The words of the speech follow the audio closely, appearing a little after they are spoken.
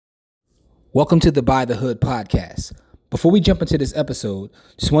Welcome to the Buy the Hood podcast. Before we jump into this episode,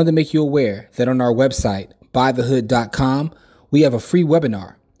 just wanted to make you aware that on our website, buythehood.com, we have a free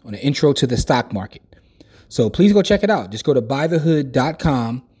webinar on an intro to the stock market. So please go check it out. Just go to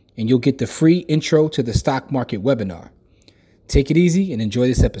buythehood.com and you'll get the free intro to the stock market webinar. Take it easy and enjoy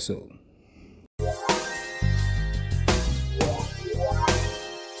this episode.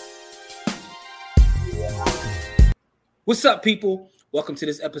 What's up, people? Welcome to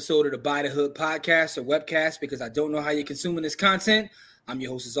this episode of the Buy the Hood podcast or webcast, because I don't know how you're consuming this content. I'm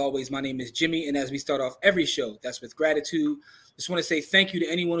your host as always. My name is Jimmy, and as we start off every show, that's with gratitude. Just want to say thank you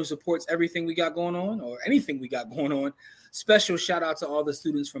to anyone who supports everything we got going on or anything we got going on. Special shout out to all the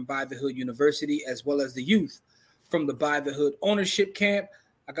students from Buy the Hood University, as well as the youth from the Buy the Hood ownership camp.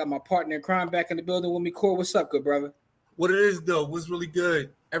 I got my partner in crime back in the building with me. Core, what's up, good brother? What it is, though, what's really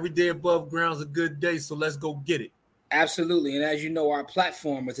good. Every day above ground is a good day, so let's go get it. Absolutely. And as you know, our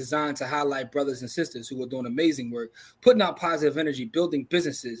platform is designed to highlight brothers and sisters who are doing amazing work, putting out positive energy, building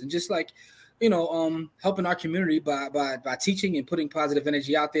businesses, and just helping our community by teaching and putting positive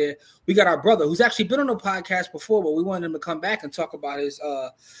energy out there. We got our brother who's actually been on the podcast before, but we wanted him to come back and talk about his,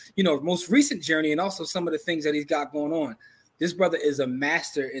 most recent journey and also some of the things that he's got going on. This brother is a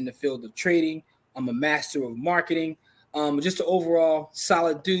master in the field of trading. I'm a master of marketing. Just an overall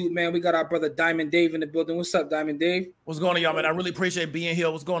solid dude, man. We got our brother Diamond Dave in the building. What's up, Diamond Dave? What's going on, y'all, man? I really appreciate being here.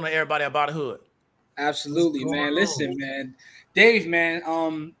 What's going on, everybody at Buy the Hood? Absolutely, man. Listen, man. Dave,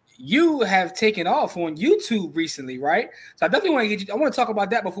 man, you have taken off on YouTube recently, right? So I definitely want to get you. I want to talk about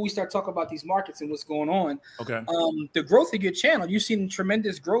that before we start talking about these markets and what's going on. Okay. The growth of your channel. You've seen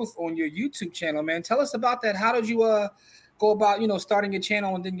tremendous growth on your YouTube channel, man. Tell us about that. How did you go about, starting your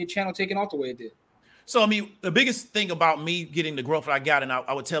channel and then your channel taking off the way it did? So, the biggest thing about me getting the growth that I got, and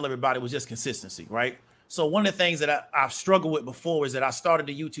I would tell everybody, was just consistency, right? So one of the things that I've struggled with before is that I started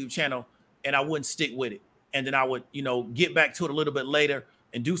the YouTube channel and I wouldn't stick with it. And then I would, get back to it a little bit later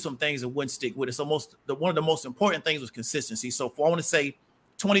and do some things and wouldn't stick with it. So one of the most important things was consistency. So I want to say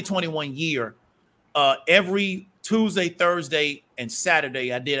 2021 year, every Tuesday, Thursday, and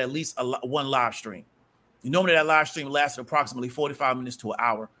Saturday, I did at least one live stream. Normally that live stream lasted approximately 45 minutes to an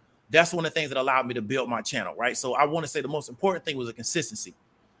hour. That's one of the things that allowed me to build my channel, right? So I want to say the most important thing was a consistency.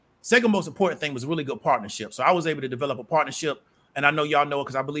 Second most important thing was a really good partnership. So I was able to develop a partnership, and I know y'all know it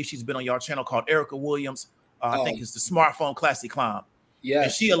because I believe she's been on y'all channel, called Erica Williams. I think it's the Smartphone Classic Climb. Yeah.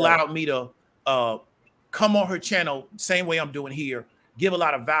 And she allowed me to come on her channel, same way I'm doing here, give a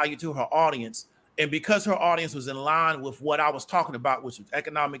lot of value to her audience. And because her audience was in line with what I was talking about, which was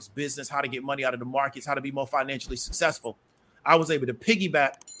economics, business, how to get money out of the markets, how to be more financially successful, I was able to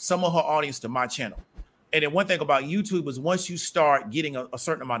piggyback some of her audience to my channel. And then one thing about YouTube is once you start getting a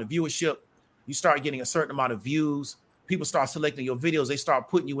certain amount of viewership, you start getting a certain amount of views, people start selecting your videos, they start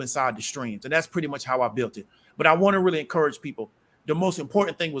putting you inside the streams. And that's pretty much how I built it. But I want to really encourage people. The most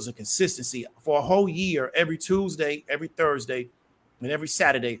important thing was a consistency. For a whole year, every Tuesday, every Thursday, and every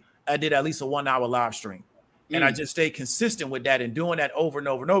Saturday, I did at least a 1 hour live stream. And I just stayed consistent with that and doing that over and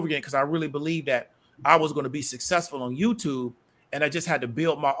over and over again, because I really believe that I was going to be successful on YouTube, and I just had to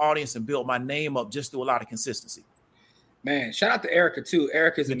build my audience and build my name up just through a lot of consistency. Man, shout out to Erica too.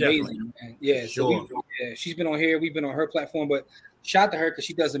 Erica's amazing, man. Yeah, sure. She's been on here. We've been on her platform, but shout out to her because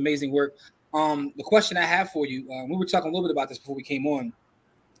she does amazing work. The question I have for you, we were talking a little bit about this before we came on,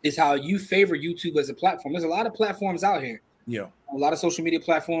 is how you favor YouTube as a platform. There's a lot of platforms out here. Yeah, a lot of social media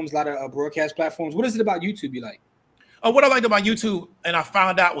platforms, a lot of broadcast platforms. What is it about YouTube you like? What I liked about YouTube, and I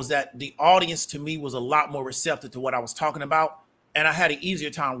found out, was that the audience to me was a lot more receptive to what I was talking about, and I had an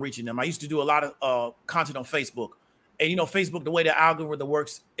easier time reaching them. I used to do a lot of content on Facebook, and Facebook, the way the algorithm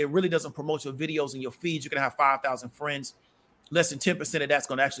works, it really doesn't promote your videos and your feeds. You're gonna have 5,000 friends. Less than 10% of that's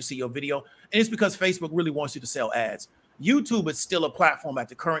gonna actually see your video, and it's because Facebook really wants you to sell ads. YouTube is still a platform at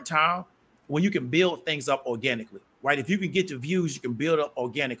the current time where you can build things up organically, right? If you can get the views, you can build up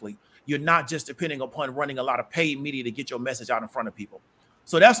organically. You're not just depending upon running a lot of paid media to get your message out in front of people.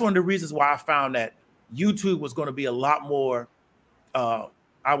 So that's one of the reasons why I found that YouTube was going to be a lot more, I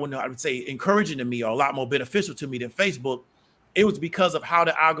would say encouraging to me, or a lot more beneficial to me than Facebook. It was because of how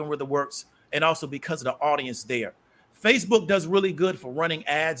the algorithm works, and also because of the audience there. Facebook does really good for running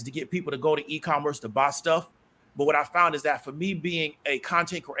ads to get people to go to e-commerce to buy stuff. But what I found is that for me being a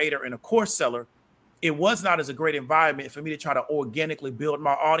content creator and a course seller, it was not as a great environment for me to try to organically build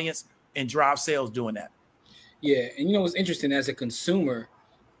my audience and drive sales doing that. Yeah, and what's interesting, as a consumer,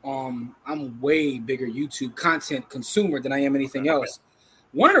 I'm a way bigger YouTube content consumer than I am anything else.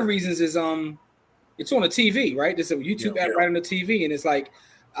 One of the reasons is it's on the TV, right? There's a YouTube ad right on the TV, and it's like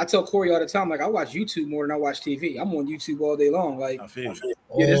I tell Corey all the time, like I watch YouTube more than I watch TV. I'm on YouTube all day long. Like I feel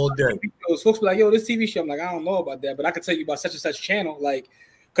all day. Folks be like, yo, this TV show. I'm like, I don't know about that, but I can tell you about such and such channel. Like,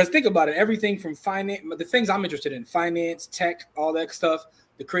 because think about it, everything from finance, the things I'm interested in, finance, tech, all that stuff,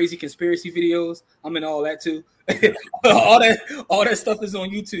 the crazy conspiracy videos, I'm in all that too. all that stuff is on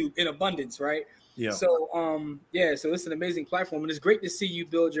YouTube in abundance, right? Yeah. So so it's an amazing platform, and it's great to see you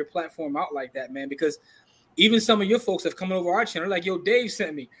build your platform out like that, man, because even some of your folks have come over our channel, like, yo, Dave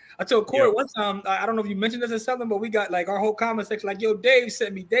sent me. I told Corey one time, I don't know if you mentioned this or something, but we got like our whole comment section, like, yo, Dave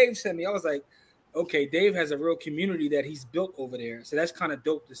sent me. I was like, okay, Dave has a real community that he's built over there. So that's kind of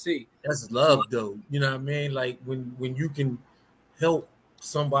dope to see. That's love, though. You know what I mean? Like when you can help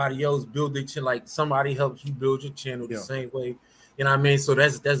somebody else build their channel, like somebody helps you build your channel the same way. You know what I mean? So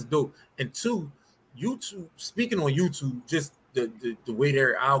that's dope. And two, YouTube, speaking on YouTube, just the way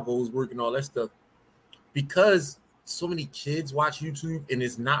their algos work and all that stuff, because so many kids watch YouTube and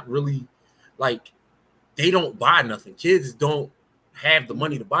it's not really like they don't buy nothing. Kids don't have the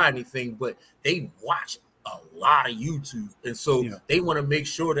money to buy anything, but they watch a lot of YouTube. And so they want to make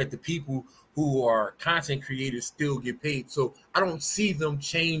sure that the people who are content creators still get paid. So I don't see them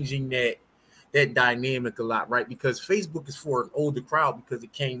changing that dynamic a lot, right? Because Facebook is for an older crowd because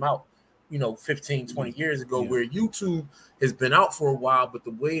it came out 15, 20 years ago, where YouTube has been out for a while, but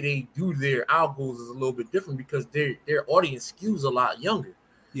the way they do their algos is a little bit different because their audience skews a lot younger.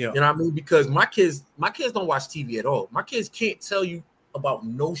 Yeah. You know what I mean? Because my kids don't watch TV at all. My kids can't tell you about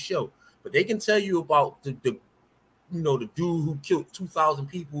no show, but they can tell you about the dude who killed 2,000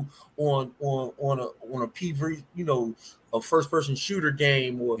 people on a PV, a first person shooter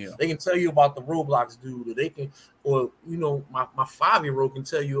game, or they can tell you about the Roblox dude, or they can, my 5-year-old can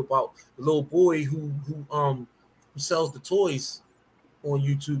tell you about the little boy who sells the toys on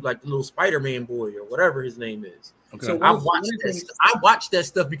YouTube, like the little Spider-Man boy or whatever his name is. Okay. So I watch that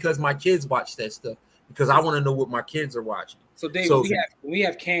stuff because my kids watch that stuff because I want to know what my kids are watching. So Dave, we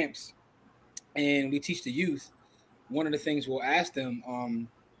have camps and we teach the youth. One of the things we'll ask them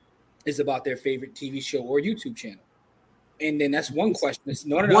is about their favorite TV show or YouTube channel. And then that's one question.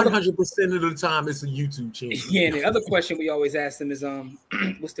 100% of the time, it's a YouTube channel. Yeah, and the other question we always ask them is,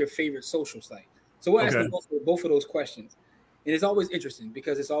 what's their favorite social site? So we'll ask them both of those questions. And it's always interesting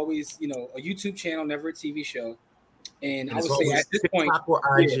because it's always, a YouTube channel, never a TV show. And I would say at this point, TikTok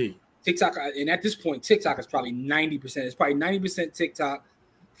or IG. TikTok, and at this point, TikTok is probably 90%. It's probably 90% TikTok,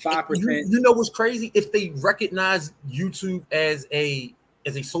 5%. You know what's crazy? If they recognize YouTube as a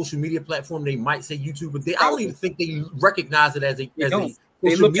social media platform, they might say YouTube, but I don't even think they recognize it as a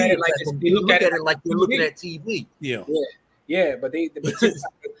social media platform. They look at it like they're looking at TV. Yeah, but TikTok,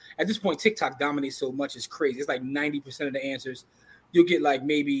 at this point, TikTok dominates so much, it's crazy. It's like 90% of the answers. You'll get like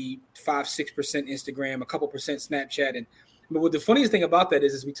maybe 5-6% Instagram, a couple percent Snapchat, but what the funniest thing about that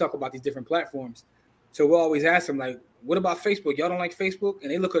is we talk about these different platforms. So we'll always ask them, like, what about Facebook? Y'all don't like Facebook? And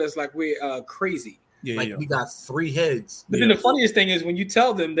they look at us like we're crazy. We got 3 heads. But then the funniest thing is when you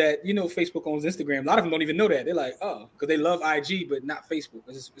tell them that, Facebook owns Instagram, a lot of them don't even know that. They're like, oh, because they love IG, but not Facebook.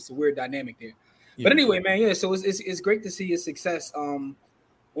 It's a weird dynamic there. Yeah. But anyway, man, so it's great to see your success on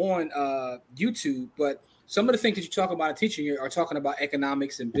YouTube. But some of the things that you talk about in teaching are talking about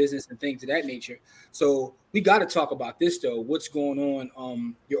economics and business and things of that nature. So we got to talk about this, though. What's going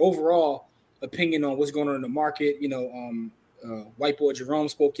on? Your overall opinion on what's going on in the market. White boy Jerome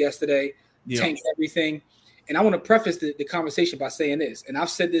spoke yesterday, tanked everything. And I want to preface the conversation by saying this. And I've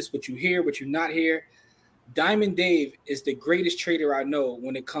said this, what you hear, what you not hear. Diamond Dave is the greatest trader I know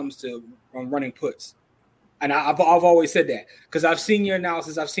when it comes to running puts. And I've always said that because I've seen your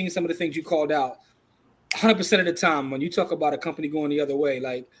analysis. I've seen some of the things you called out. 100% of the time when you talk about a company going the other way,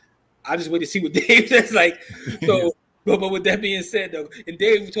 like I just wait to see what Dave says. Like, so, but with that being said, though, and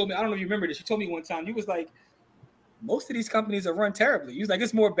Dave told me, I don't know if you remember this. You told me one time, he was like, most of these companies are run terribly. He was like,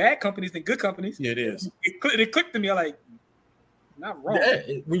 it's more bad companies than good companies. Yeah, it is. It clicked to me. I'm like, not wrong.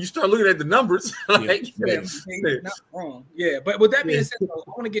 Yeah, when you start looking at the numbers, not wrong. Yeah, but with that being said, though, I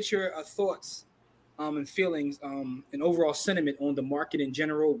want to get your thoughts and feelings and overall sentiment on the market in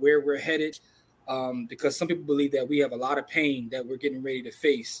general, where we're headed. Because some people believe that we have a lot of pain that we're getting ready to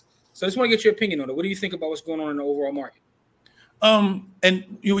face. So I just want to get your opinion on it. What do you think about what's going on in the overall market?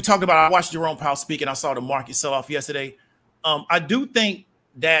 And we talked about, I watched Jerome Powell speak and I saw the market sell off yesterday. I do think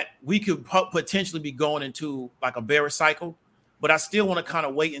that we could potentially be going into like a bearish cycle, but I still want to kind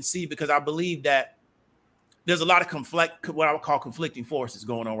of wait and see because I believe that there's a lot of what I would call conflicting forces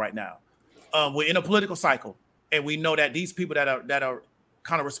going on right now. We're in a political cycle, and we know that these people that are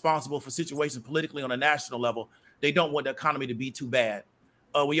kind of responsible for situations politically on a national level, they don't want the economy to be too bad.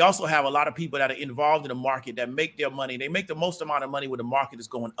 We also have a lot of people that are involved in the market that make their money. They make the most amount of money when the market is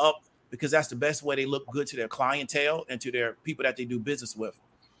going up because that's the best way they look good to their clientele and to their people that they do business with.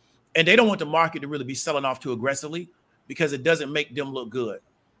 And they don't want the market to really be selling off too aggressively because it doesn't make them look good.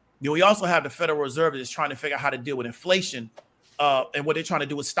 We also have the Federal Reserve that's trying to figure out how to deal with inflation. And what they're trying to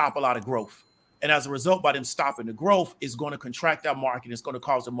do is stop a lot of growth. And as a result, by them stopping the growth, it's going to contract our market. It's going to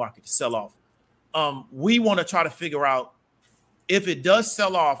cause the market to sell off. We want to try to figure out if it does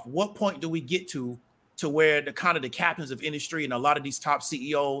sell off, what point do we get to where the kind of the captains of industry and a lot of these top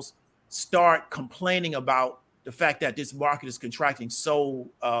CEOs start complaining about the fact that this market is contracting so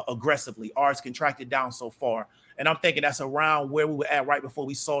aggressively or it's contracted down so far. And I'm thinking that's around where we were at right before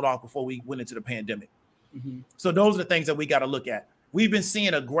we sold off, before we went into the pandemic. Mm-hmm. So those are the things that we got to look at. We've been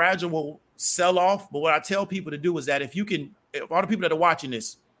seeing a gradual sell-off, but what I tell people to do is that if all the people that are watching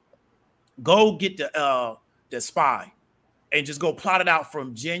this, go get the SPY and just go plot it out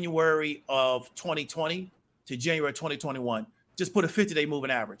from January of 2020 to January 2021. Just put a 50-day moving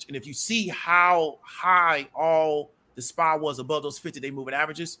average. And if you see how high all the SPY was above those 50-day moving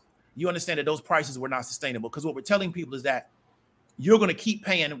averages, you understand that those prices were not sustainable. Because what we're telling people is that you're going to keep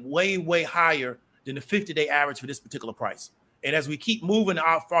paying way, way higher than the 50-day average for this particular price. And as we keep moving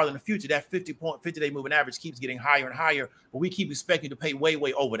out farther in the future, that 50-day moving average keeps getting higher and higher, but we keep expecting to pay way,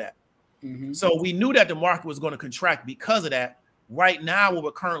 way over that. Mm-hmm. So we knew that the market was going to contract because of that. Right now, where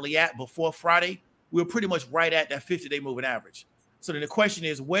we're currently at before Friday, we're pretty much right at that 50-day moving average. So then the question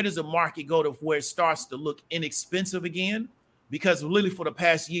is, where does the market go to where it starts to look inexpensive again? Because really for the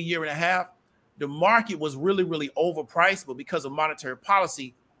past year and a half, the market was really, really overpriced, but because of monetary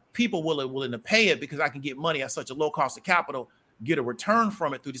policy, people were willing to pay it because I can get money at such a low cost of capital, get a return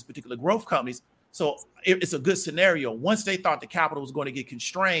from it through these particular growth companies. So it's a good scenario. Once they thought the capital was going to get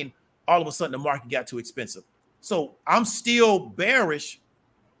constrained, all of a sudden the market got too expensive. So I'm still bearish,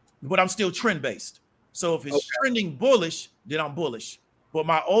 but I'm still trend-based. So if it's trending bullish, then I'm bullish. But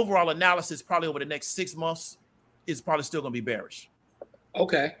my overall analysis probably over the next 6 months is probably still going to be bearish.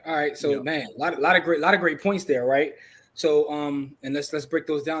 Okay. All right. So man, a lot of great points there, right? So and let's break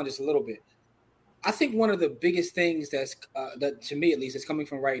those down just a little bit. I think one of the biggest things that to me at least is coming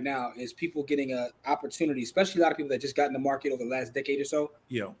from right now is people getting an opportunity, especially a lot of people that just got in the market over the last decade or so,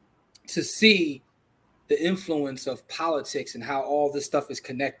 to see the influence of politics and how all this stuff is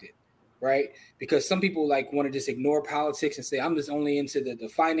connected, right? Because some people want to just ignore politics and say, I'm just only into the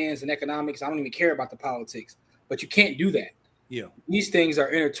finance and economics. I don't even care about the politics. But you can't do that. Yeah, these things are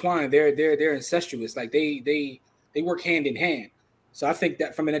intertwined. They're incestuous. Like they work hand in hand. So I think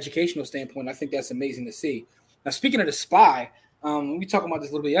that from an educational standpoint, I think that's amazing to see. Now, speaking of the SPY, we talked about this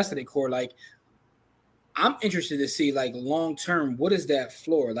a little bit yesterday, Core. Like, I'm interested to see, long term, what is that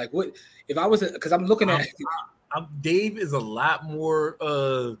floor? Like, what if I was because I'm looking at Dave is a lot more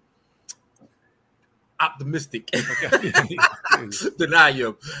optimistic than I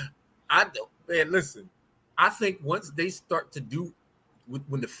am. Man, listen. I think once they start to do,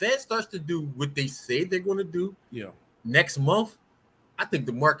 when the Fed starts to do what they say they're going to do, next month, I think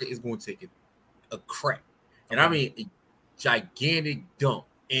the market is going to take a crack, and I mean a gigantic dump,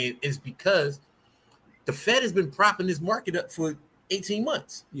 and it's because the Fed has been propping this market up for 18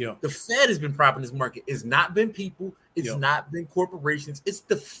 months. Yeah, the Fed has been propping this market. It's not been people. It's not been corporations. It's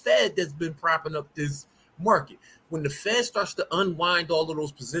the Fed that's been propping up this market. When the Fed starts to unwind all of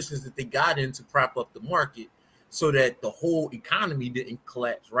those positions that they got in to prop up the market so that the whole economy didn't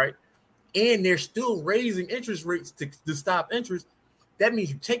collapse, right? And they're still raising interest rates to stop interest. That means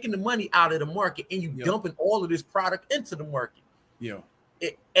you're taking the money out of the market and you're dumping all of this product into the market. Yeah.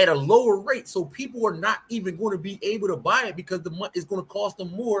 At a lower rate. So people are not even going to be able to buy it because the money is going to cost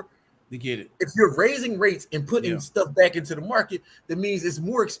them more to get it. If you're raising rates and putting stuff back into the market, that means it's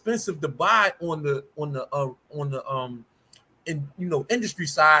more expensive to buy on the industry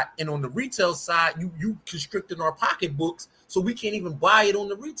side, and on the retail side, you constricting our pocketbooks, so we can't even buy it on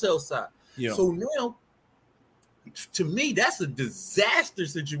the retail side. Yeah. So now, to me, that's a disaster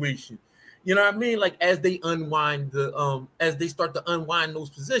situation. You know what I mean? Like as they unwind as they start to unwind those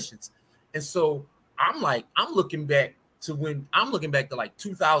positions, and so I'm looking back to like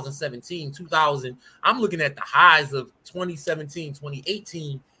 2017, 2000. I'm looking at the highs of 2017,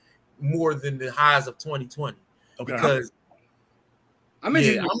 2018 more than the highs of 2020. Okay. Because I'm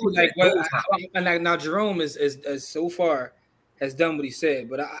interested now Jerome is so far has done what he said,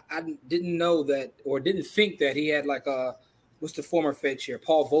 but I didn't know that or didn't think that he had what's the former Fed chair,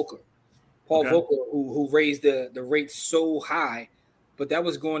 Paul Volcker. Volcker, who raised the rates so high. But that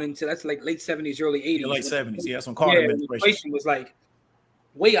was going into late 70s, early 80s. Late 70s, yeah. That's when Carter administration inflation was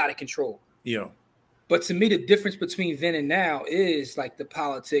way out of control. Yeah. But to me, the difference between then and now is like the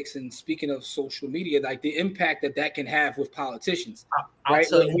politics. And speaking of social media, like the impact that can have with politicians, right?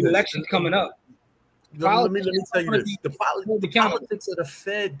 With elections coming up. Let me tell you this: the politics of the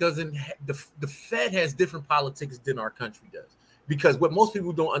Fed doesn't. The Fed has different politics than our country does, because what most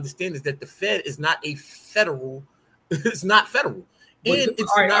people don't understand is that the Fed is not a federal. It's not federal, and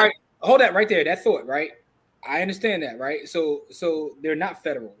it's all right. Hold that right there. That thought, right? I understand that, right? So they're not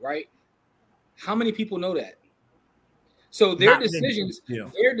federal, right? How many people know that? So their decisions,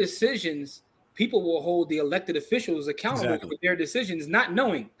 people will hold the elected officials accountable for their decisions, not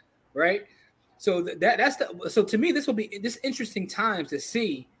knowing, right? So so to me, this will be this interesting times to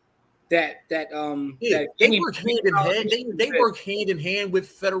see that they work hand in hand. They work hand in hand with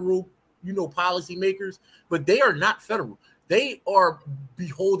federal, policymakers, but they are not federal. They are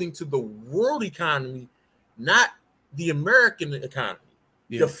beholden to the world economy, not the American economy.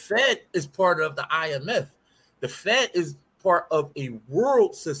 Yeah. The Fed is part of the IMF. The Fed is part of a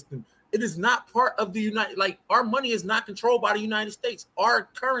world system. It is not part of the our money is not controlled by the United States. Our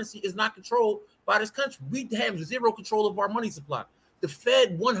currency is not controlled by this country. We have zero control of our money supply. The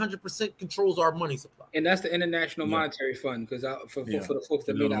Fed 100% controls our money supply. And that's the International Monetary Fund, because for the folks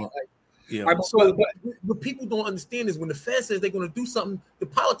that may not like. Yeah. Right, so what people don't understand is when the Fed says they're going to do something, the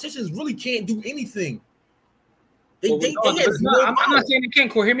politicians really can't do anything. I'm not saying they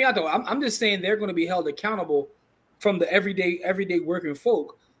can't. Corey, hear me out though. I'm just saying they're going to be held accountable from the everyday working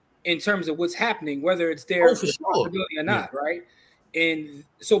folk in terms of what's happening, whether it's their responsibility or not, right? And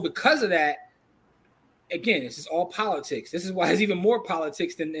so because of that, again, this is all politics. This is why it's even more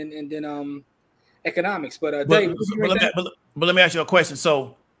politics than economics. But Dave, let me ask you a question.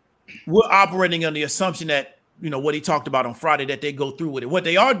 So we're operating on the assumption that what he talked about on Friday, that they go through with it. What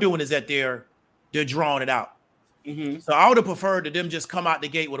they are doing is that they're drawing it out. Mm-hmm. So I would have preferred that them just come out the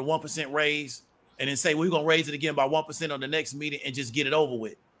gate with a 1% raise and then say we're gonna raise it again by 1% on the next meeting and just get it over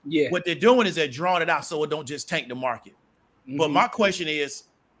with. Yeah. What they're doing is they're drawing it out so it don't just tank the market. Mm-hmm. But my question is,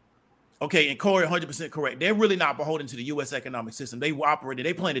 okay, and Corey 100% correct. They're really not beholden to the U.S. economic system. They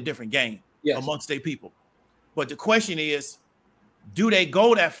playing a different game amongst their people. But the question is, do they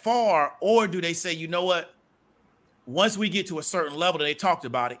go that far, or do they say, you know what? Once we get to a certain level that they talked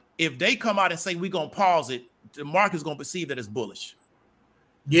about it, if they come out and say we're gonna pause it, the market's gonna perceive that it's bullish.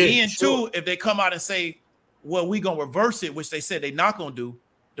 Yeah. And two, if they come out and say, well, we're gonna reverse it, which they said they're not gonna do,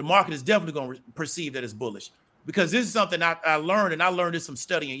 the market is definitely gonna perceive that it's bullish. Because this is something I learned, and I learned this from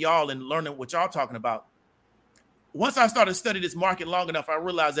studying y'all and learning what y'all talking about. Once I started studying this market long enough, I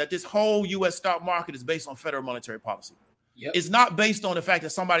realized that this whole U.S. stock market is based on federal monetary policy. Yep. It's not based on the fact that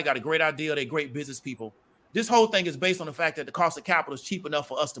somebody got a great idea, they're great business people. This whole thing is based on the fact that the cost of capital is cheap enough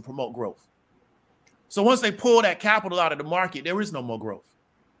for us to promote growth. So once they pull that capital out of the market, there is no more growth.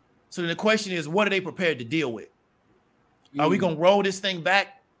 So then the question is, what are they prepared to deal with? Are we going to roll this thing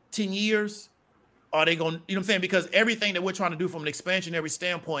back 10 years? Are they going to, you know what I'm saying? Because everything that we're trying to do from an expansionary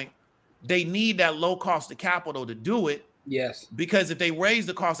standpoint, they need that low cost of capital to do it. Yes. Because if they raise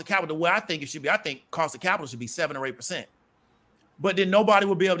the cost of capital, the way I think it should be, I think cost of capital should be 7 or 8%. But then nobody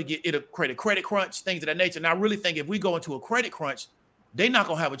will be able to get it, create a credit crunch, things of that nature. And I really think if we go into a credit crunch, they're not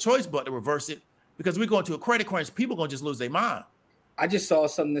going to have a choice but to reverse it, because we go into a credit crunch, people are going to just lose their mind. I just saw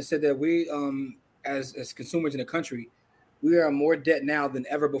something that said that we, as consumers in the country, we are in more debt now than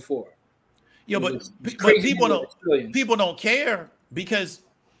ever before. Yeah, but people don't care, because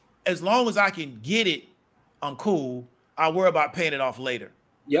as long as I can get it, I'm cool. I worry about paying it off later.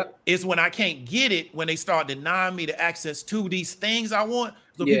 Yep. It's when I can't get it, when they start denying me the access to these things I want,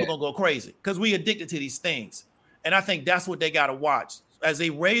 so people gonna go crazy, because we addicted to these things. And I think that's what they got to watch. As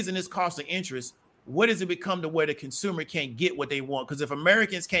they raising this cost of interest, what does it become to where the consumer can't get what they want? Because if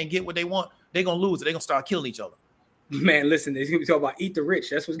Americans can't get what they want, they're gonna lose it. They're gonna start killing each other. Man, listen, they're gonna be talking about eat the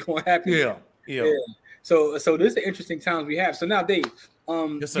rich. That's what's gonna happen. Yeah. So this is the interesting times we have. So now, Dave,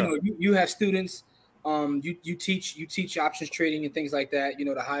 yes, sir. You have students. You teach options trading and things like that.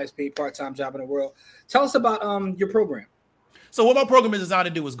 The highest paid part-time job in the world. Tell us about your program. So what my program is designed to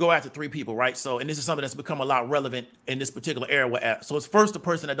do is go after 3 people, right? So, and this is something that's become a lot relevant in this particular era we're at. So it's first the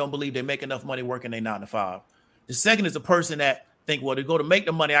person that don't believe they make enough money working their 9 to 5. The second is the person that think, well, to go to make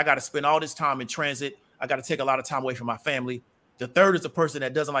the money, I got to spend all this time in transit. I got to take a lot of time away from my family. The third is the person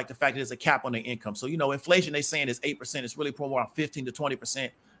that doesn't like the fact that there's a cap on their income. So, inflation, they saying is 8%. It's really probably around 15 to 20%.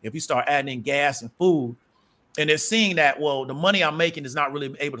 If you start adding in gas and food, and they're seeing that, well, the money I'm making is not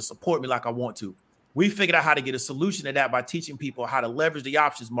really able to support me like I want to. We figured out how to get a solution to that by teaching people how to leverage the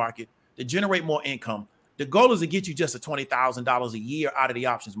options market to generate more income. The goal is to get you just $20,000 a year out of the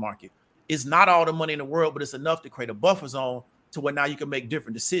options market. It's not all the money in the world, but it's enough to create a buffer zone to where now you can make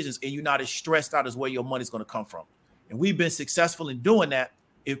different decisions and you're not as stressed out as where your money's going to come from. And we've been successful in doing that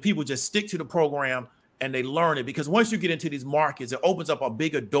if people just stick to the program and they learn it. Because once you get into these markets, it opens up a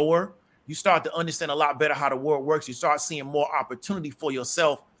bigger door. You start to understand a lot better how the world works. You start seeing more opportunity for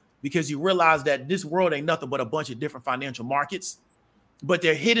yourself because you realize that this world ain't nothing but a bunch of different financial markets, but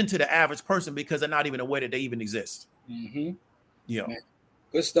they're hidden to the average person because they're not even aware that they even exist. Mm-hmm. Yeah. Man,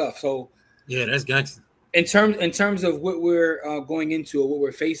 good stuff. So yeah, that's gangster. In terms of what we're going into or what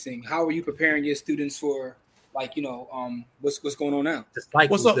we're facing, how are you preparing your students for, like, what's going on now? The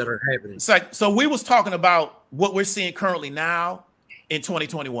cycles that are happening. So we was talking about what we're seeing currently now in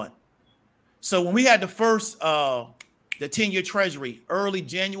 2021. So when we had the first the 10-year treasury early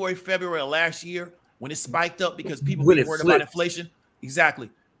January, February of last year, when it spiked up because people were worried about inflation, exactly.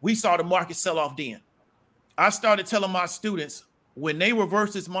 We saw the market sell off then. I started telling my students when they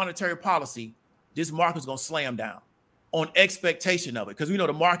reverse this monetary policy, this market's going to slam down on expectation of it. Because we know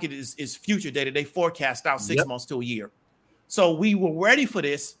the market is future data. They forecast out 6 months to a year. So we were ready for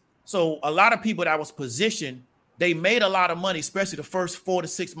this. So a lot of people that was positioned, they made a lot of money, especially the first 4 to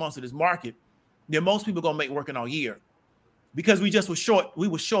 6 months of this market. Then most people going to make working all year because we just were short. We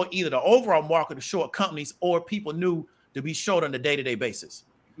were short either the overall market or short companies or people knew to be short on a day-to-day basis.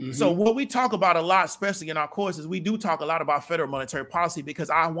 Mm-hmm. So what we talk about a lot, especially in our courses, we do talk a lot about federal monetary policy because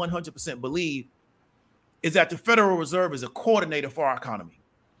I 100% believe is that the Federal Reserve is a coordinator for our economy.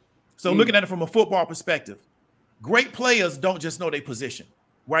 So looking at it from a football perspective, great players don't just know their position,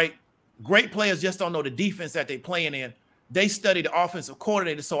 right? Great players just don't know the defense that they're playing in. They study the offensive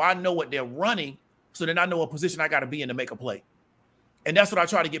coordinator, so I know what they're running, so then I know what position I got to be in to make a play. And that's what I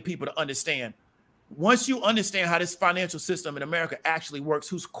try to get people to understand. Once you understand how this financial system in America actually works,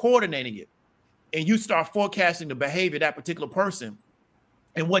 who's coordinating it, and you start forecasting the behavior of that particular person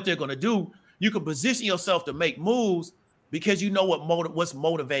and what they're going to do, you can position yourself to make moves because you know what's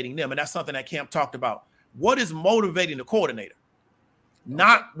motivating them. And that's something that Camp talked about. What is motivating the coordinator?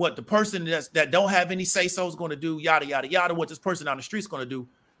 Not what the person that don't have any say-so is going to do, yada, yada, yada, what this person on the street is going to do.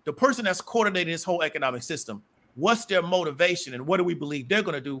 The person that's coordinating this whole economic system, what's their motivation and what do we believe they're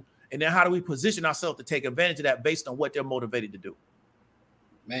going to do? And then how do we position ourselves to take advantage of that based on what they're motivated to do?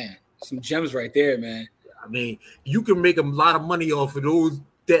 Man, some gems right there, man. I mean, you can make a lot of money off of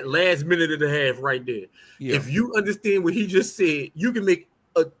that last minute and a half right there. Yeah. If you understand what he just said, you can make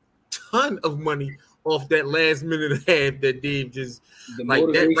a ton of money off that last minute and a half that Dave just like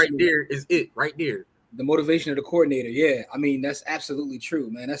that right there is it right there. The motivation of the coordinator. Yeah. I mean, that's absolutely true,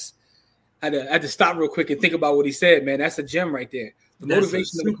 man. I had to stop real quick and think about what he said, man. That's a gem right there. The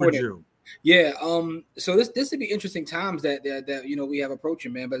motivation of the coordinator. Gem. Yeah. So this would be interesting times that we have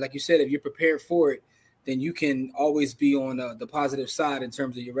approaching, man. But like you said, if you're prepared for it, then you can always be on the positive side in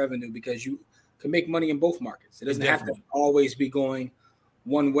terms of your revenue because you can make money in both markets. It doesn't have to always be going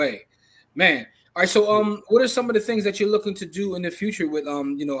one way, man. All right. So, what are some of the things that you're looking to do in the future with,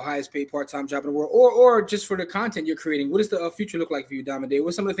 highest paid part-time job in the world, or just for the content you're creating? What does the future look like for you, Diamond Dave?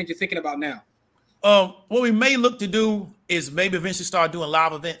 What's some of the things you're thinking about now? What we may look to do is maybe eventually start doing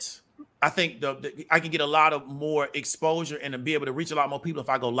live events. I think I can get a lot of more exposure and to be able to reach a lot more people if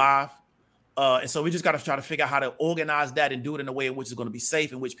I go live. And so we just got to try to figure out how to organize that and do it in a way in which is going to be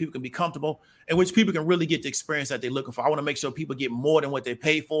safe, in which people can be comfortable, in which people can really get the experience that they're looking for. I want to make sure people get more than what they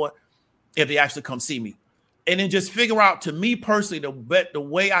pay for if they actually come see me. And then just figure out, to me personally, the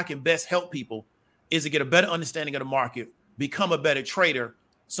way I can best help people is to get a better understanding of the market, become a better trader.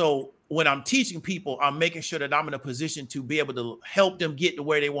 So when I'm teaching people, I'm making sure that I'm in a position to be able to help them get to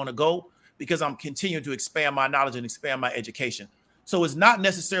where they want to go because I'm continuing to expand my knowledge and expand my education. So it's not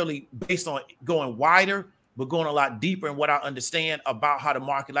necessarily based on going wider, but going a lot deeper in what I understand about how the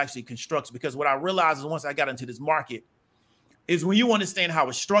market actually constructs. Because what I realized is once I got into this market is when you understand how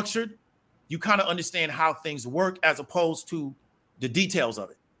it's structured, you kind of understand how things work as opposed to the details of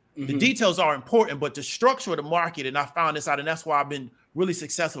it. Mm-hmm. The details are important, but the structure of the market, and I found this out, and that's why I've been really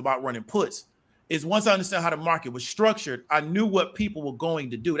successful about running puts, is once I understand how the market was structured, I knew what people were going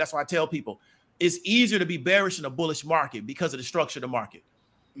to do. That's why I tell people it's easier to be bearish in a bullish market because of the structure of the market.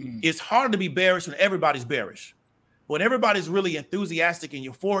 Mm. It's hard to be bearish when everybody's bearish. When everybody's really enthusiastic and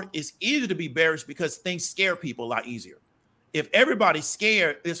euphoric, it's easier to be bearish because things scare people a lot easier. If everybody's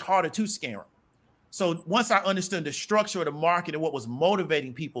scared, it's harder to scare them. So once I understood the structure of the market and what was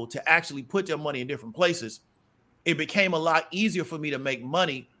motivating people to actually put their money in different places, it became a lot easier for me to make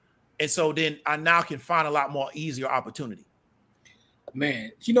money. And so then I now can find a lot more easier opportunity.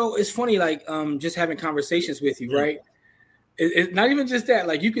 Man, it's funny, like just having conversations with you, right? It's not even just that.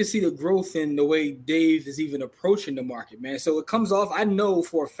 Like you can see the growth in the way Dave is even approaching the market, man. So it comes off, I know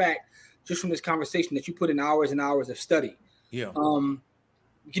for a fact, just from this conversation that you put in hours and hours of study. Yeah.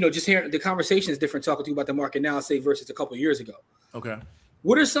 Just hearing the conversation is different talking to you about the market now, say versus a couple of years ago. Okay.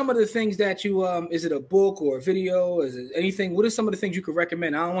 What are some of the things that you is it a book or a video? Is it anything? What are some of the things you could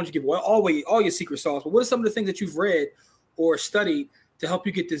recommend? I don't want you to give away all your secret sauce, but what are some of the things that you've read or studied to help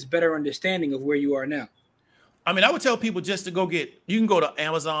you get this better understanding of where you are now? I mean, I would tell people just to you can go to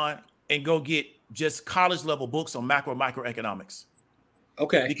Amazon and go get just college level books on microeconomics.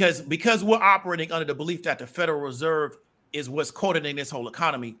 Okay. Because we're operating under the belief that the Federal Reserve is what's coordinating this whole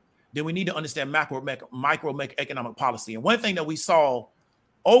economy, then we need to understand microeconomic policy. And one thing that we saw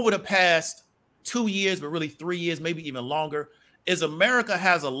over the past 2 years, but really 3 years, maybe even longer, is America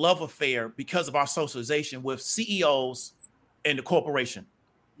has a love affair because of our socialization with CEOs and the corporation.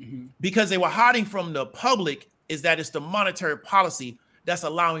 Mm-hmm. Because they were hiding from the public is that it's the monetary policy that's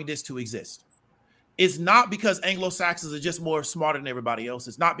allowing this to exist. It's not because Anglo-Saxons are just more smarter than everybody else.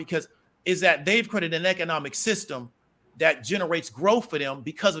 It's not because it's that they've created an economic system that generates growth for them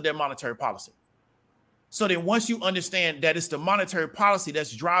because of their monetary policy. So then once you understand that it's the monetary policy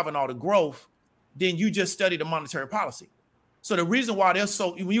that's driving all the growth, then you just study the monetary policy. So the reason why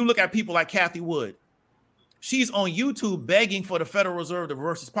when you look at people like Cathie Wood, she's on YouTube begging for the Federal Reserve to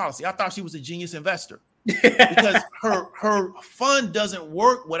reverse its policy. I thought she was a genius investor because her fund doesn't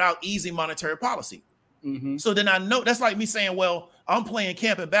work without easy monetary policy. Mm-hmm. So then I know that's like me saying, well, I'm playing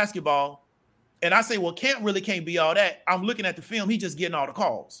Camp in basketball. And I say, well, Camp really can't be all that. I'm looking at the film. He's just getting all the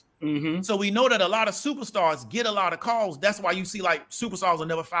calls. Mm-hmm. So we know that a lot of superstars get a lot of calls. That's why you see like superstars will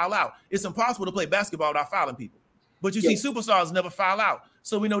never foul out. It's impossible to play basketball without fouling people. But you see superstars never foul out.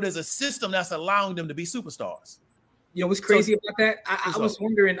 So we know there's a system that's allowing them to be superstars. You know what's crazy about that?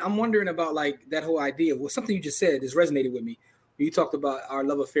 I'm wondering about like that whole idea. Well, something you just said has resonated with me. You talked about our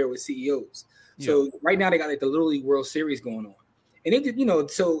love affair with CEOs. So right now they got like the Little League World Series going on. And they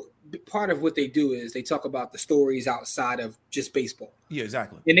did, so part of what they do is they talk about the stories outside of just baseball. Yeah,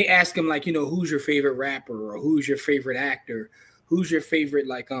 exactly. And they ask them like, who's your favorite rapper or who's your favorite actor? Who's your favorite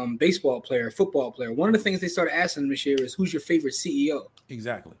baseball player, football player? One of the things they started asking them this year is who's your favorite CEO?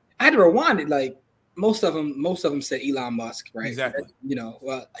 Exactly. I had to rewind it. Like most of them said Elon Musk, right? Exactly.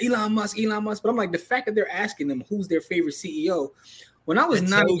 Elon Musk. But I'm like, the fact that they're asking them who's their favorite CEO. When I was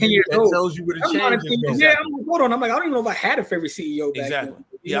 9 or 10 years old, tells you what a change is. Yeah, hold on. I'm like, I don't even know if I had a favorite CEO back then.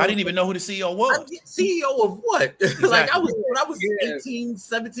 Yeah, I didn't even know who the CEO was. CEO of what? Exactly. Like when I was 18,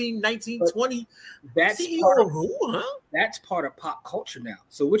 17, 19, 20. That's CEO of who, huh? That's part of pop culture now.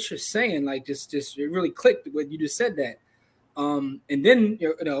 So what you're saying, like, just it really clicked when you just said that. And then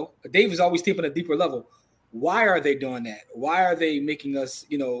Dave is always thinking on a deeper level. Why are they doing that? Why are they making us,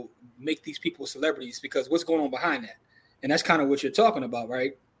 make these people celebrities? Because what's going on behind that? And that's kind of what you're talking about,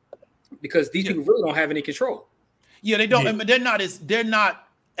 right? Because these people really don't have any control. Yeah, they don't. Yeah.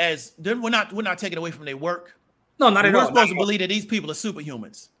 We're not taking away from their work. No, not at all. We're supposed to believe that these people are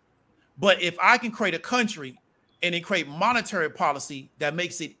superhumans. But if I can create a country and then create monetary policy that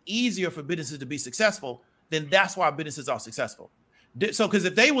makes it easier for businesses to be successful, then that's why businesses are successful. So, because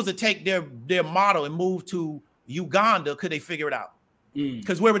if they was to take their model and move to Uganda, could they figure it out?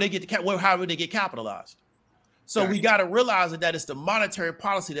 Because where would they get how would they get capitalized? So we got to realize that it's the monetary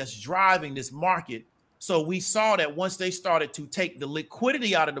policy that's driving this market. So we saw that once they started to take the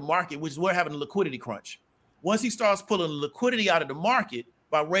liquidity out of the market, which we're having a liquidity crunch. Once he starts pulling the liquidity out of the market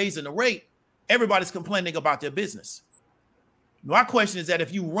by raising the rate, everybody's complaining about their business. My question is that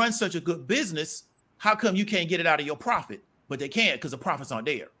if you run such a good business, how come you can't get it out of your profit? But they can't because the profits aren't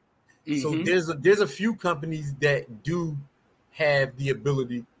there. Mm-hmm. So there's a few companies that do have the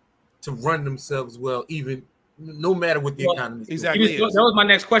ability to run themselves well, even no matter what the economy is. Exactly. That was my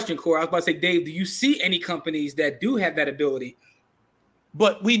next question, Corey. I was about to say, Dave, do you see any companies that do have that ability?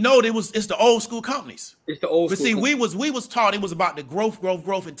 But we know it's the old school companies. It's the old school. But see, we was taught it was about the growth,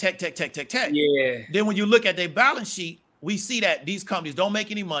 and tech. Yeah. Then when you look at their balance sheet, we see that these companies don't make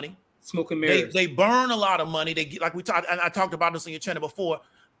any money. Smoke and mirrors. They burn a lot of money. They like we talked, and I talked about this on your channel before.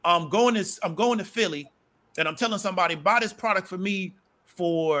 I'm going to Philly, and I'm telling somebody buy this product for me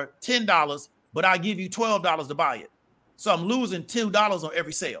for $10. But I give you $12 to buy it. So I'm losing $2 on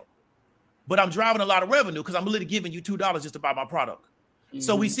every sale. But I'm driving a lot of revenue because I'm literally giving you $2 just to buy my product. Mm-hmm.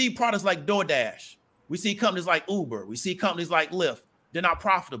 So we see products like DoorDash. We see companies like Uber. We see companies like Lyft. They're not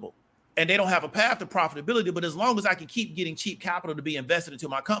profitable. And they don't have a path to profitability. But as long as I can keep getting cheap capital to be invested into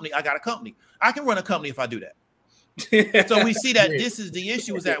my company, I got a company. I can run a company if I do that. So we see that this is the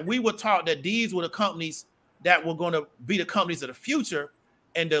issue, is that we were taught that these were the companies that were going to be the companies of the future.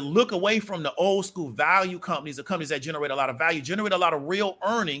 And to look away from the old school value companies, the companies that generate a lot of value, generate a lot of real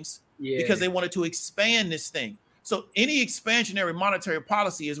earnings because they wanted to expand this thing. So any expansionary monetary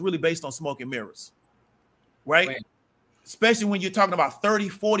policy is really based on smoke and mirrors, right? especially when you're talking about 30,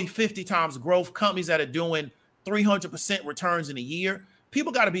 40, 50 times growth, companies that are doing 300% returns in a year.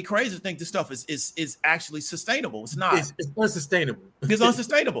 People got to be crazy to think this stuff is actually sustainable. It's not. It's unsustainable. It's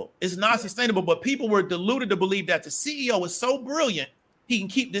unsustainable. It's not sustainable. But people were deluded to believe that the CEO is so brilliant he can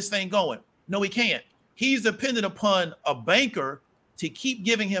keep this thing going. No, he can't. He's dependent upon a banker to keep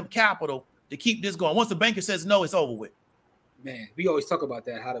giving him capital to keep this going. Once the banker says no, it's over with. Man, we always talk about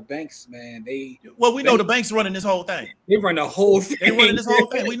that. How the banks, man, we know the banks running this whole thing. They run the whole thing. They running this whole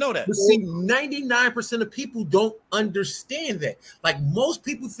thing. We know that. But see, 99% of people don't understand that. Like, most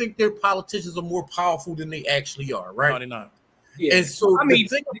people think their politicians are more powerful than they actually are, right? 99. Yeah. And so the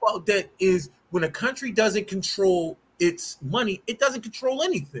thing about that is, when a country doesn't control its money, it doesn't control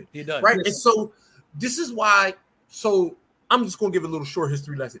anything. It does. Right. And so this is why. So I'm just going to give a little short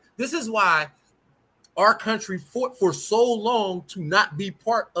history lesson. This is why our country fought for so long to not be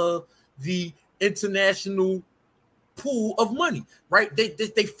part of the international pool of money, right?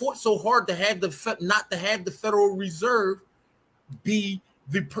 They fought so hard to have not to have the Federal Reserve be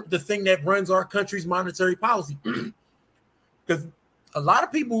the thing that runs our country's monetary policy. Because a lot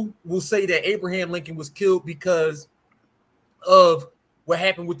of people will say that Abraham Lincoln was killed because of what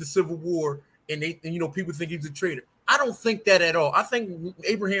happened with the Civil War, and people think he was a traitor. I don't think that at all. I think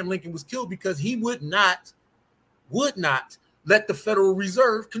Abraham Lincoln was killed because he would not let the Federal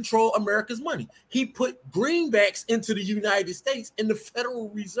Reserve control America's money. He put greenbacks into the United States, and the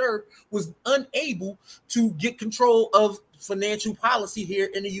Federal Reserve was unable to get control of financial policy here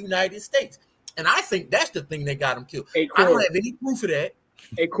in the United States. And I think that's the thing that got him killed. Hey, I don't have any proof of that.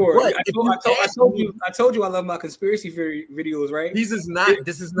 Hey, Corey, I told you I love my conspiracy videos, right? This is not. No.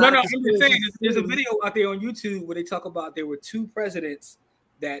 I'm just saying, there's a video out there on YouTube where they talk about there were two presidents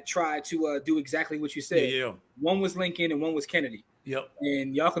that tried to do exactly what you said. Yeah. One was Lincoln and one was Kennedy. Yep.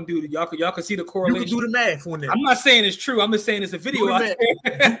 And y'all can see the correlation. You can do the math on that. I'm not saying it's true. I'm just saying it's a video out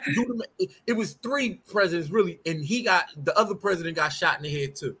there. It was three presidents really, and the other president got shot in the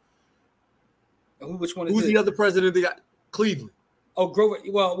head too. Which one is Who's the other president that got? Cleveland. Oh, Grover.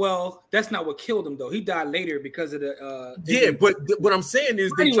 Well, that's not what killed him though. He died later because of the. But what I'm saying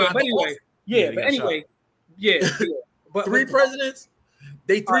is But three presidents.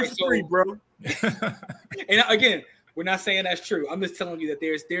 They three for three, bro. And again, we're not saying that's true. I'm just telling you that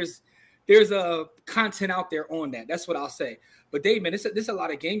there's a content out there on that. That's what I'll say. But Dave, man, there's a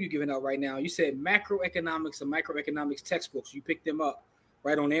lot of game you're giving out right now. You said macroeconomics and microeconomics textbooks. You pick them up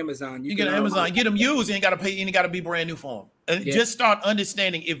right on Amazon. You get on Amazon, get them used. You ain't got to pay. You ain't got to be brand new for them. And just start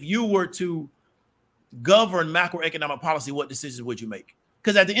understanding, if you were to govern macroeconomic policy, what decisions would you make?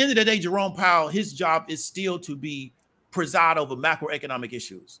 Because at the end of the day, Jerome Powell, his job is still to preside over macroeconomic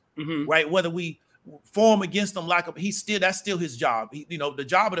issues, right? Whether we form against them, that's still his job. The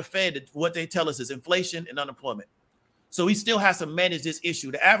job of the Fed, what they tell us is inflation and unemployment. So he still has to manage this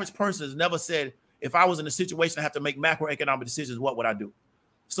issue. The average person has never said, if I was in a situation I have to make macroeconomic decisions, what would I do?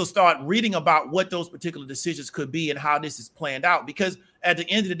 So start reading about what those particular decisions could be and how this is planned out. Because at the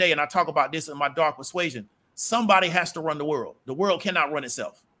end of the day, and I talk about this in my Dark Persuasion, somebody has to run the world. The world cannot run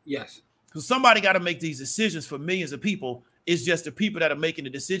itself. Yes. So somebody got to make these decisions for millions of people. It's just the people that are making the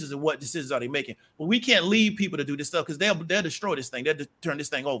decisions, and what decisions are they making. But we can't leave people to do this stuff, because they'll destroy this thing. They'll turn this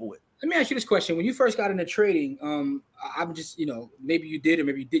thing over with. Let me ask you this question. When you first got into trading, I'm just, maybe you did or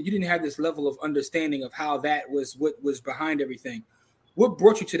maybe you did. You didn't have this level of understanding of how that was, what was behind everything. What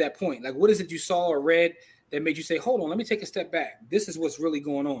brought you to that point? Like, what is it you saw or read that made you say, hold on, let me take a step back. This is what's really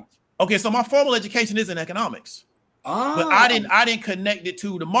going on. Okay, so my formal education is in economics. But I didn't connect it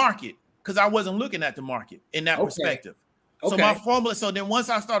to the market, because I wasn't looking at the market in that perspective. So my formula. So then once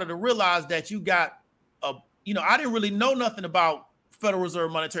I started to realize that you got I didn't really know nothing about Federal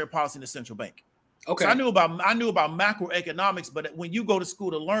Reserve monetary policy in the central bank. Okay. So I knew about macroeconomics, but when you go to school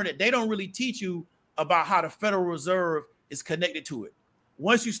to learn it, they don't really teach you about how the Federal Reserve is connected to it.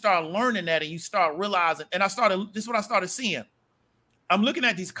 Once you start learning that and you start realizing, and this is what I started seeing. I'm looking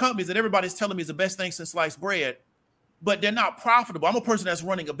at these companies that everybody's telling me is the best thing since sliced bread, but they're not profitable. I'm a person that's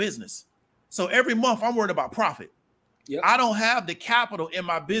running a business. So every month I'm worried about profit. Yep. I don't have the capital in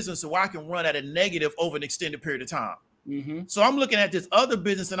my business so I can run at a negative over an extended period of time. Mm-hmm. So I'm looking at this other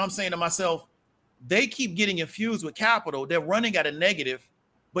business and I'm saying to myself, they keep getting infused with capital. They're running at a negative,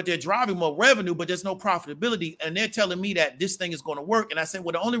 but they're driving more revenue, but there's no profitability. And they're telling me that this thing is going to work. And I said,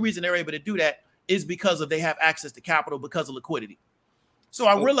 well, the only reason they're able to do that is because they have access to capital, because of liquidity. So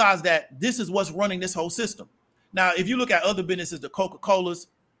I realized that this is what's running this whole system. Now, if you look at other businesses, the Coca-Colas,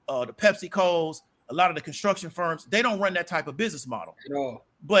 the Pepsi-Co's, a lot of the construction firms, they don't run that type of business model. No.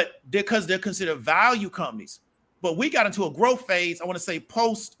 But because they're considered value companies. But we got into a growth phase, I want to say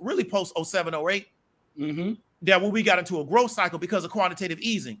post 07, 08. Mm-hmm. that when we got into a growth cycle because of quantitative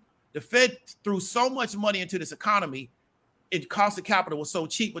easing, the Fed threw so much money into this economy. It cost of capital was so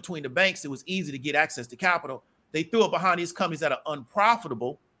cheap between the banks, it was easy to get access to capital. They threw it behind these companies that are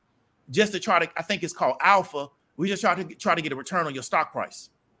unprofitable just to try to, I think it's called alpha. We just try to get a return on your stock price.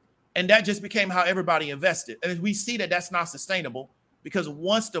 And that just became how everybody invested. And we see that that's not sustainable because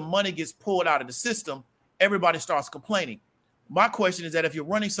once the money gets pulled out of the system, everybody starts complaining. My question is that if you're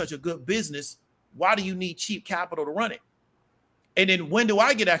running such a good business, why do you need cheap capital to run it? And then when do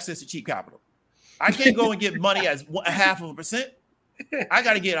I get access to cheap capital? I can't go and get money as 0.5%. I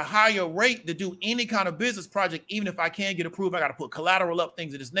got to get a higher rate to do any kind of business project. Even if I can get approved, I got to put collateral up,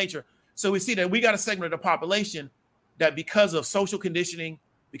 things of this nature. So we see that we got a segment of the population that because of social conditioning,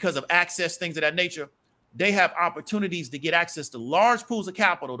 because of access, things of that nature, they have opportunities to get access to large pools of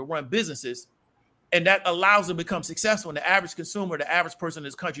capital to run businesses. And that allows them to become successful. And the average consumer, the average person in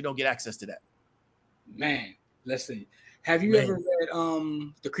this country don't get access to that. Man, let's see. Have you ever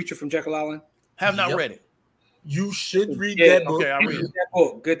read The Creature from Jekyll Island? Have not read it. You should read that book. Okay, I read that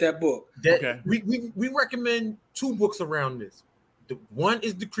book. Get that book. Okay. We recommend 2 books around this. The one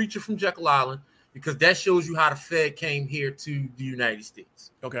is The Creature from Jekyll Island, because that shows you how the Fed came here to the United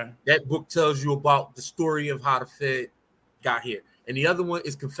States. Okay. That book tells you about the story of how the Fed got here. And the other one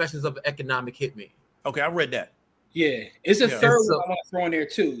is Confessions of an Economic Hitman. Okay, I read that. Yeah. It's a third one I want to throw in there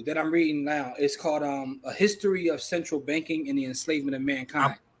too that I'm reading now. It's called A History of Central Banking and the Enslavement of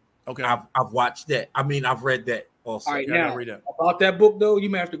Mankind. I've watched that. I mean, I've read that also. All right, now about that book though, you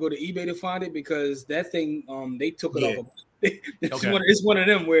may have to go to eBay to find it because that thing, they took it off. It's one of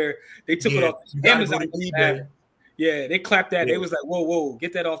them where they took it off Amazon. eBay. Yeah, they clapped that. They was like, whoa,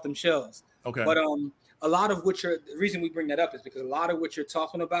 get that off them shelves. Okay. But a lot of the reason we bring that up is because a lot of what you're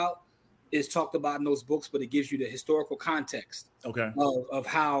talking about is talked about in those books, but it gives you the historical context. Okay. Of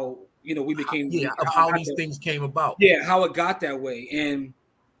how we became how these things came about. Yeah, how it got that way. And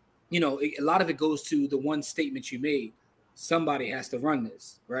a lot of it goes to the one statement you made. Somebody has to run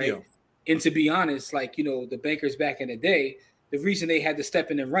this, right? Yeah. And to be honest, the bankers back in the day, the reason they had to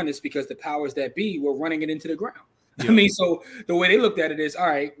step in and run this because the powers that be were running it into the ground. Yeah. I mean, so the way they looked at it is, all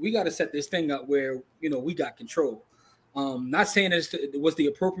right, we got to set this thing up where, we got control. Not saying it was the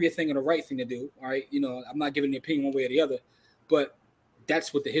appropriate thing or the right thing to do. All right. I'm not giving an opinion one way or the other, but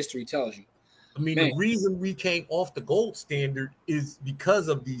that's what the history tells you. I mean, the reason we came off the gold standard is because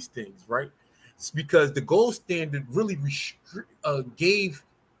of these things, right? It's because the gold standard really gave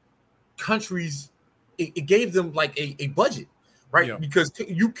countries, it gave them like a budget, right? Yeah. Because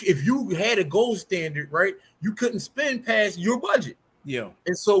if you had a gold standard, right, you couldn't spend past your budget. Yeah.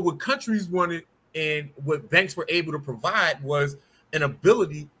 And so what countries wanted and what banks were able to provide was an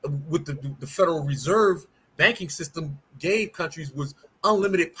ability with the Federal Reserve banking system gave countries was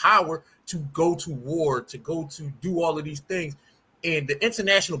unlimited power to go to war, to go to do all of these things. And the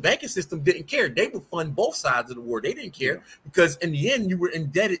international banking system didn't care. They would fund both sides of the war. They didn't care because in the end, you were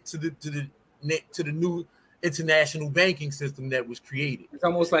indebted to the new international banking system that was created. It's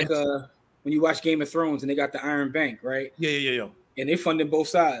almost like when you watch Game of Thrones and they got the Iron Bank, right? Yeah. And they funding both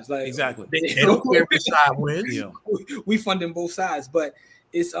sides. Like exactly. They don't care which side wins. Yeah. We funding both sides, but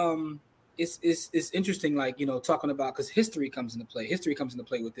it's interesting, talking about because history comes into play. History comes into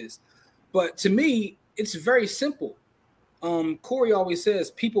play with this. But to me, it's very simple. Corey always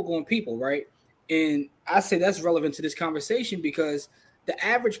says people going people, right? And I say that's relevant to this conversation because the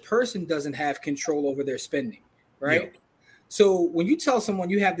average person doesn't have control over their spending, right? Yeah. So when you tell someone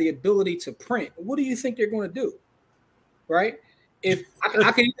you have the ability to print, what do you think they're going to do, right? If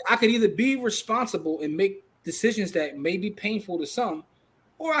I could either be responsible and make decisions that may be painful to some,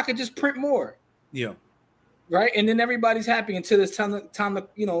 or I could just print more. Yeah. Right. And then everybody's happy until it's time to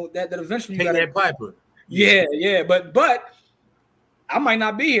that eventually you got that piper. Yeah. But I might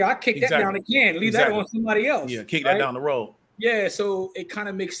not be here. I kick that down again, leave that on somebody else. Yeah, kick that down the road. Yeah. So it kind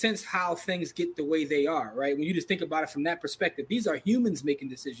of makes sense how things get the way they are, right? When you just think about it from that perspective, these are humans making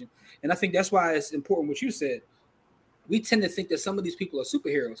decisions. And I think that's why it's important what you said. We tend to think that some of these people are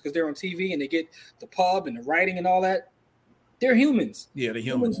superheroes because they're on TV and they get the pub and the writing and all that. They're humans. Yeah, they're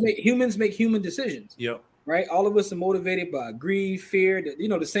humans. Humans make human decisions. Yep. Right? All of us are motivated by greed, fear,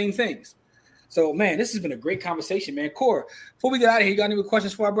 the same things. So, man, this has been a great conversation, man. Core, before we get out of here, you got any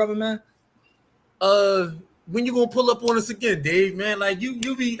questions for our brother, man? When you gonna pull up on us again, Dave, man? Like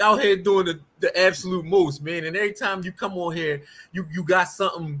you be out here doing the absolute most, man. And every time you come on here, you got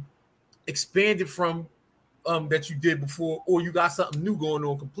something expanded from that you did before, or you got something new going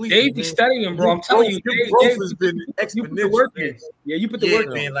on completely. Dave be studying, bro. I'm telling you, your growth has been exponential. Yeah, you put the work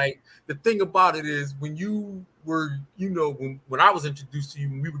in. Man. Like the thing about it is, when you were, when I was introduced to you,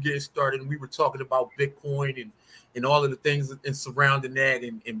 when we were getting started, and we were talking about Bitcoin and all of the things and surrounding that,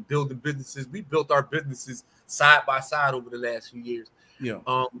 and building businesses. We built our businesses side by side over the last few years. Yeah.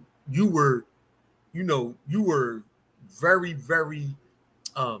 You were very, very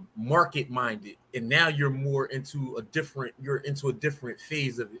market minded, and now you're more into a different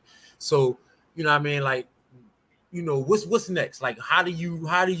phase of it. So I mean, like, what's next? Like, how do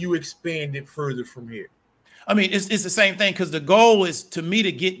you expand it further from here? I mean, it's the same thing, because the goal is to me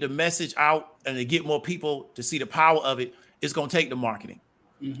to get the message out and to get more people to see the power of it. It's going to take the marketing.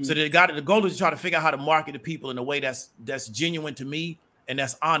 Mm-hmm. So the goal is to try to figure out how to market to people in a way that's genuine to me and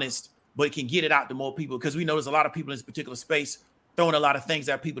that's honest, but it can get it out to more people, because we know there's a lot of people in this particular space throwing a lot of things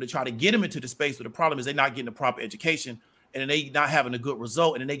at people to try to get them into the space. But the problem is they're not getting the proper education, and they not having a good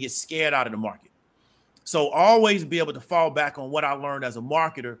result, and then they get scared out of the market. So always be able to fall back on what I learned as a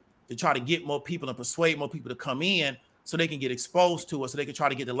marketer to try to get more people and persuade more people to come in so they can get exposed to us, so they can try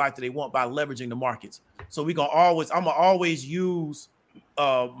to get the life that they want by leveraging the markets. So I'm gonna always use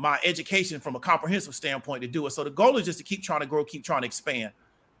my education from a comprehensive standpoint to do it. So the goal is just to keep trying to grow, keep trying to expand.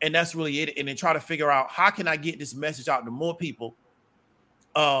 And that's really it. And then try to figure out, how can I get this message out to more people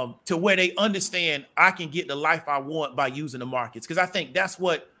to where they understand I can get the life I want by using the markets. Because I think that's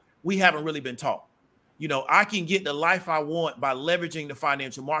what we haven't really been taught. I can get the life I want by leveraging the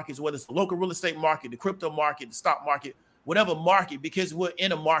financial markets, whether it's the local real estate market, the crypto market, the stock market, whatever market, because we're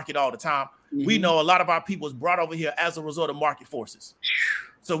in a market all the time. Mm-hmm. We know a lot of our people is brought over here as a result of market forces.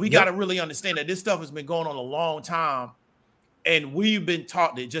 So we got to really understand that this stuff has been going on a long time, and we've been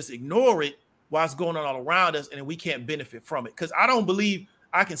taught to just ignore it while it's going on all around us, and we can't benefit from it. Because I don't believe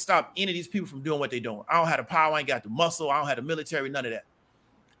I can stop any of these people from doing what they're doing. I don't have the power, I ain't got the muscle, I don't have the military, none of that.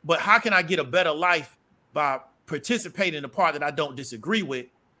 But how can I get a better life by participating in the part that I don't disagree with,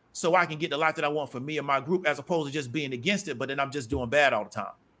 so I can get the life that I want for me and my group, as opposed to just being against it, but then I'm just doing bad all the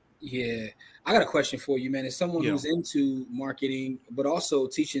time? Yeah. I got a question for you, man. As someone who's into marketing, but also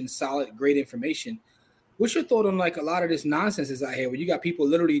teaching solid, great information, what's your thought on like a lot of this nonsense is out here where you got people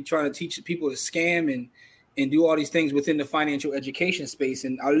literally trying to teach people to scam and do all these things within the financial education space,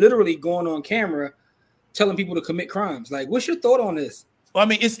 and are literally going on camera telling people to commit crimes? Like, what's your thought on this? Well, I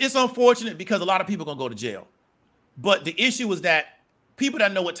mean, it's unfortunate, because a lot of people are going to go to jail. But the issue is that people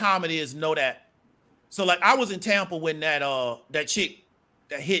that know what time it is know that. So like, I was in Tampa when that chick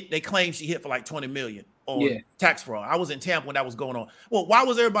that hit, they claimed she hit for like 20 million on tax fraud. I was in Tampa when that was going on. Well, why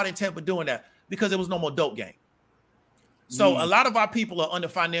was everybody in Tampa doing that? Because there was no more dope game. So a lot of our people are under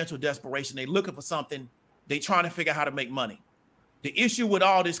financial desperation. They're looking for something. They're trying to figure out how to make money. The issue with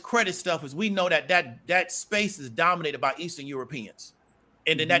all this credit stuff is we know that space is dominated by Eastern Europeans.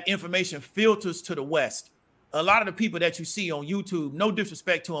 And then that information filters to the West. A lot of the people that you see on YouTube, no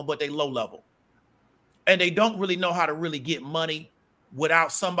disrespect to them, but they low level. And they don't really know how to really get money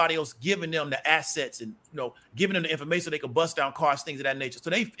without somebody else giving them the assets and, giving them the information so they can bust down cars, things of that nature.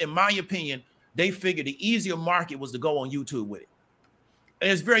 So they, in my opinion, they figured the easier market was to go on YouTube with it. And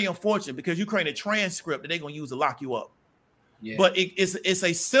it's very unfortunate, because you create a transcript that they're going to use to lock you up. Yeah. But it's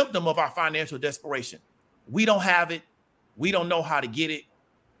a symptom of our financial desperation. We don't have it. We don't know how to get it.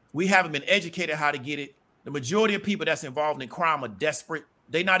 We haven't been educated how to get it. The majority of people that's involved in crime are desperate.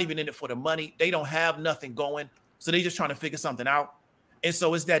 They're not even in it for the money. They don't have nothing going. So they're just trying to figure something out. And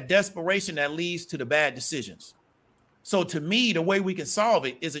so it's that desperation that leads to the bad decisions. So to me, the way we can solve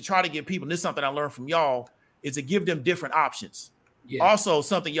it is to try to give people, and this is something I learned from y'all, is to give them different options. Yeah. Also,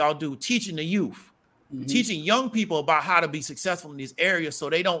 something y'all do, teaching the youth, teaching young people about how to be successful in these areas so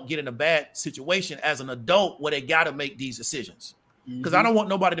they don't get in a bad situation as an adult where they got to make these decisions. Because I don't want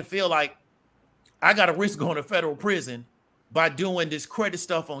nobody to feel like I got to risk going to federal prison by doing this credit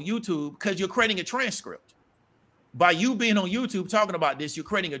stuff on YouTube, because you're creating a transcript. By you being on YouTube talking about this, you're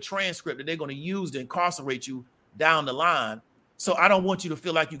creating a transcript that they're going to use to incarcerate you down the line. So I don't want you to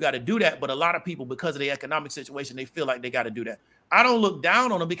feel like you got to do that. But a lot of people, because of the economic situation, they feel like they got to do that. I don't look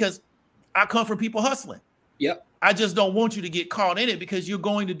down on them, because I come from people hustling. Yep. I just don't want you to get caught in it, because you're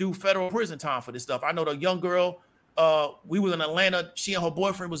going to do federal prison time for this stuff. I know the young girl, we was in Atlanta. She and her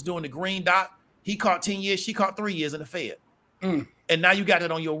boyfriend was doing the green dot. He caught 10 years. She caught 3 years in the Fed. And now you got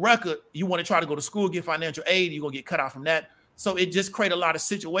it on your record. You want to try to go to school, get financial aid. You're going to get cut out from that. So it just created a lot of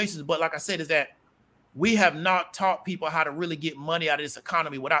situations. But like I said, is that we have not taught people how to really get money out of this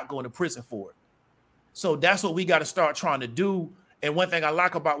economy without going to prison for it. So that's what we got to start trying to do. And one thing I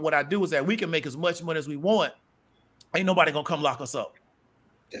like about what I do is that we can make as much money as we want. Ain't nobody going to come lock us up.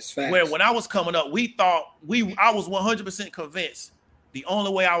 That's facts. Where when I was coming up, I was 100% convinced the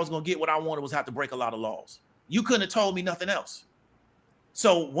only way I was going to get what I wanted was have to break a lot of laws. You couldn't have told me nothing else.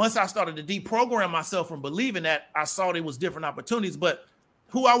 So once I started to deprogram myself from believing that, I saw there was different opportunities. But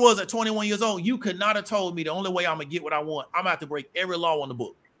who I was at 21 years old, you could not have told me the only way I'm going to get what I want, I'm going to have to break every law on the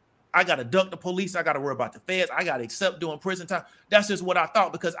book. I got to duck the police. I got to worry about the feds. I got to accept doing prison time. That's just what I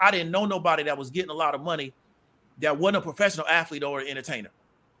thought, because I didn't know nobody that was getting a lot of money that wasn't a professional athlete or an entertainer.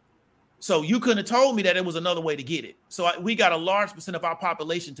 So you couldn't have told me that it was another way to get it. So we got a large percent of our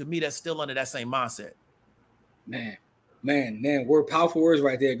population, to me, that's still under that same mindset. Man, powerful words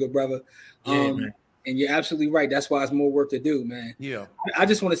right there, good brother. Man. And you're absolutely right. That's why it's more work to do, man. Yeah. I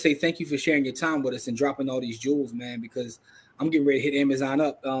just want to say thank you for sharing your time with us and dropping all these jewels, man, because I'm getting ready to hit Amazon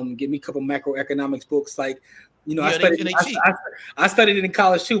up. Get me a couple macroeconomics books. Like, you know, I studied it in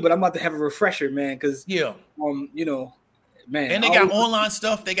college too, but I'm about to have a refresher, man, because you know, man. And they got online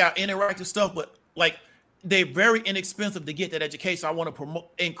stuff, they got interactive stuff, but like they're very inexpensive to get that education. I want to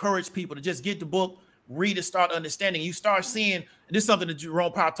encourage people to just get the book, read it, start understanding. You start seeing, and this is something that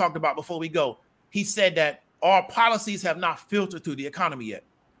Jerome Powell talked about before we go. He said that our policies have not filtered through the economy yet.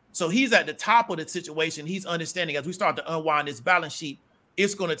 So he's at the top of the situation. He's understanding as we start to unwind this balance sheet,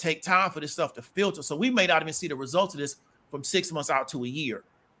 it's going to take time for this stuff to filter. So we may not even see the results of this from 6 months out to a year.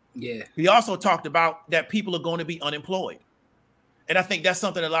 Yeah. He also talked about that people are going to be unemployed. And I think that's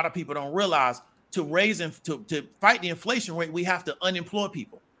something a lot of people don't realize. To raise and to fight the inflation rate, we have to unemploy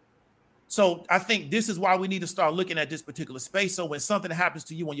people. So I think this is why we need to start looking at this particular space. So when something happens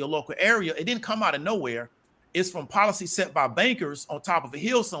to you in your local area, it didn't come out of nowhere. It's from policy set by bankers on top of a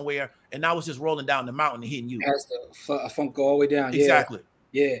hill somewhere, and now it's just rolling down the mountain and hitting you. It has to funk all the way down. Exactly.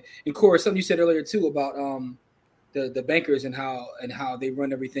 Yeah. And Corey, something you said earlier too about the bankers and how they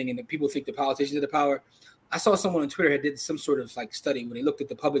run everything, and the people think the politicians are the power. I saw someone on Twitter had did some sort of like study when they looked at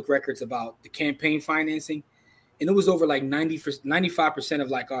the public records about the campaign financing, and it was over like 95% of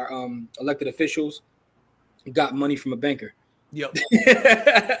like our elected officials got money from a banker. Yep.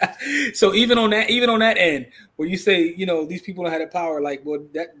 So even on that end, where you say, you know, these people don't have the power, like, well,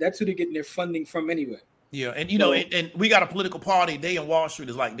 that's who they're getting their funding from anyway. Yeah, and you know, and we got a political party. They in Wall Street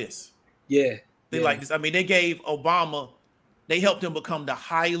is like this. Yeah, they like this. I mean, they gave Obama, they helped him become the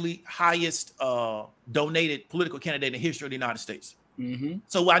highest donated political candidate in the history of the United States. Mm-hmm.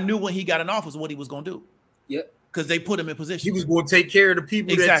 So I knew when he got in office what he was going to do. Yep. Because they put him in position. He was going to take care of the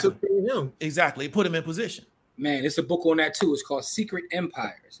people that took care of him. Exactly. They put him in position. Man, it's a book on that too. It's called Secret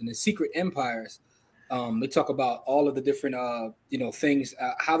Empires. And the Secret Empires, they talk about all of the different, things,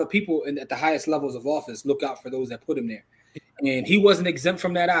 how the people at the highest levels of office look out for those that put him there. And he wasn't exempt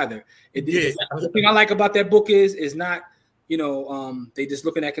from that either. The thing I like about that book is not, they just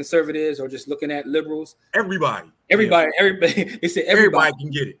looking at conservatives or just looking at liberals. Everybody. They say everybody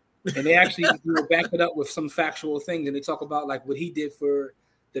can get it. And they actually back it up with some factual things. And they talk about like what he did for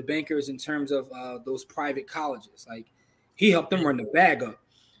the bankers in terms of those private colleges. Like he helped them run the bag up.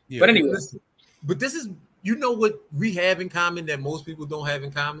 Yeah. But anyway. But this is, what we have in common that most people don't have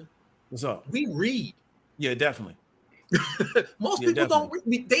in common? What's up? We read. Yeah, definitely. Most people don't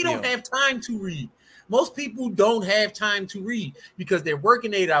read. They don't have time to read. Most people don't have time to read because they're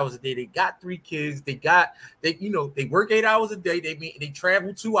working 8 hours a day. They got 3 kids. They work 8 hours a day. They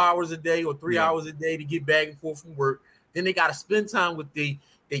travel 2 hours a day or 3 hours a day to get back and forth from work. Then they got to spend time with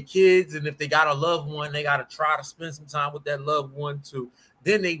their kids. And if they got a loved one, they got to try to spend some time with that loved one too.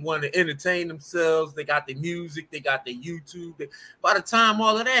 Then they want to entertain themselves. They got the music. They got the YouTube. By the time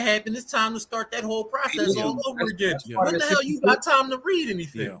all of that happened, it's time to start that whole process all over again. When the hell you got time to read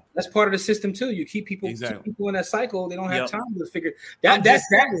anything? Yeah. That's part of the system too. You keep people in that cycle. They don't have time to figure that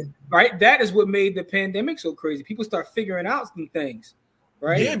right. That is what made the pandemic so crazy. People start figuring out some things,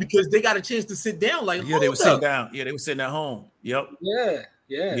 right? Yeah, because they got a chance to sit down. Like they were sitting down. Yeah, they were sitting at home. Yep.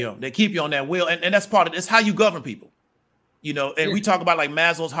 Yeah. They keep you on that wheel, and that's part of it's how you govern people. And we talk about like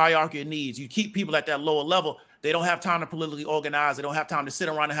Maslow's hierarchy of needs. You keep people at that lower level. They don't have time to politically organize. They don't have time to sit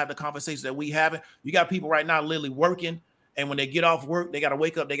around and have the conversations that we have. You got people right now literally working. And when they get off work, they got to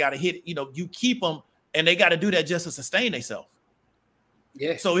wake up. They got to hit, you keep them and they got to do that just to sustain themselves.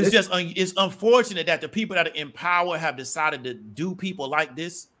 Yeah. So it's unfortunate that the people that are in power have decided to do people like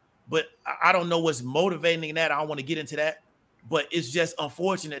this. But I don't know what's motivating that. I don't want to get into that. But it's just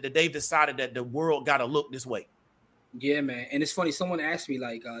unfortunate that they've decided that the world got to look this way. Yeah, man. And it's funny. Someone asked me,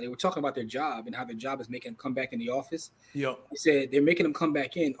 like, they were talking about their job and how their job is making them come back in the office. Yeah. They said they're making them come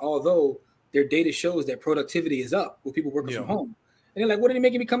back in, although their data shows that productivity is up with people working from home. And they're like, what are they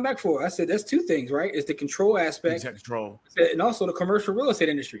making me come back for? I said, that's 2 things, right? It's the control aspect. Control. And also the commercial real estate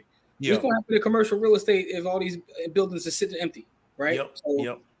industry. Yeah. What's going to happen to commercial real estate if all these buildings are sitting empty, right? Yep. So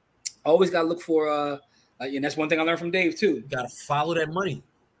Yep. always got to look for, and that's one thing I learned from Dave too. You got to follow that money.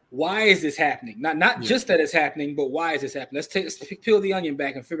 Why is this happening? Not just that it's happening, but why is this happening? Let's peel the onion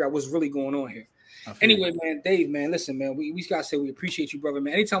back and figure out what's really going on here. Anyway, man, Dave, man, listen, man, we got to say we appreciate you, brother,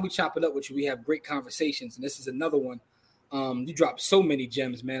 man. Anytime we chop it up with you, we have great conversations, and this is another one. You dropped so many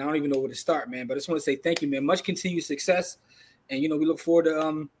gems, man. I don't even know where to start, man, but I just want to say thank you, man. Much continued success, and, we look forward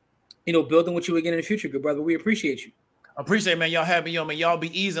to, building with you again in the future, good brother. We appreciate you. I appreciate it, man. Y'all have me on, man. Y'all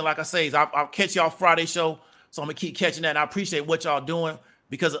be easy. Like I say, I'll catch y'all Friday show, so I'm going to keep catching that, and I appreciate what y'all doing,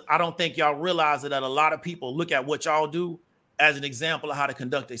 because I don't think y'all realize that a lot of people look at what y'all do as an example of how to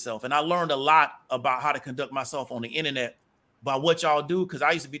conduct themselves. And I learned a lot about how to conduct myself on the internet by what y'all do, because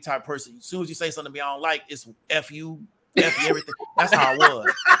I used to be the type of person, as soon as you say something to me I don't like, it's F you, everything. That's how I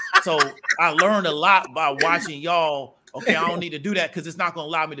was. So I learned a lot by watching y'all. Okay, I don't need to do that because it's not going to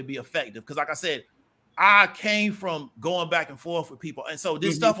allow me to be effective. Because like I said, I came from going back and forth with people. And so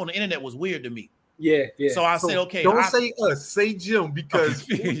this stuff on the internet was weird to me. Yeah. So I said, okay. Don't say us, say Jim, because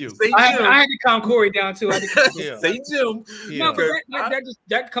say Jim. I had to calm Corey down too. Say Jim. No, but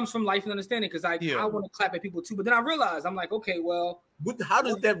that comes from life and understanding, because I want to clap at people too. But then I realized, I'm like, okay, well. How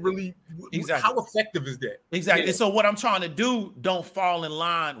does that really, exactly. How effective is that? Exactly. And so what I'm trying to do don't fall in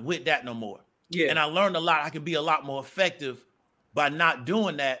line with that no more. Yeah. And I learned a lot. I can be a lot more effective by not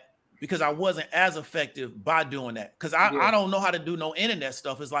doing that, because I wasn't as effective by doing that. Because I don't know how to do no internet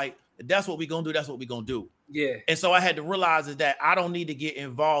stuff. It's like, that's what we're going to do. That's what we're going to do. Yeah. And so I had to realize is that I don't need to get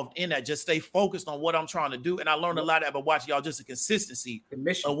involved in that. Just stay focused on what I'm trying to do. And I learned a lot about watching y'all, just a consistency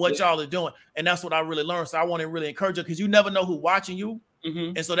of what y'all are doing. And that's what I really learned. So I want to really encourage you, because you never know who's watching you.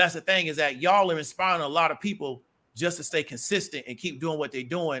 Mm-hmm. And so that's the thing, is that y'all are inspiring a lot of people just to stay consistent and keep doing what they're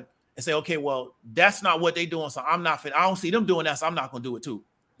doing and say, okay, well, that's not what they're doing. So I'm not fit. I don't see them doing that. So I'm not going to do it too.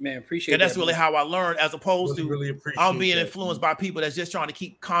 Man, appreciate and that's really how I learned, as opposed to I'm being that. influenced by people that's just trying to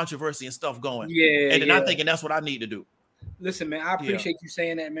keep controversy and stuff going. Yeah. And then I'm thinking that's what I need to do. Listen, man, I appreciate you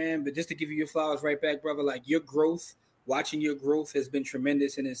saying that, man. But just to give you your flowers right back, brother, like your growth, watching your growth has been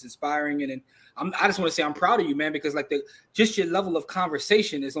tremendous and it's inspiring. And I just want to say I'm proud of you, man, because like just your level of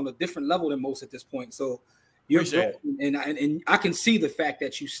conversation is on a different level than most at this point. So you're growing, and I can see the fact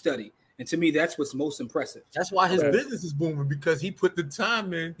that you study. And to me, that's what's most impressive. That's why his business is booming, because he put the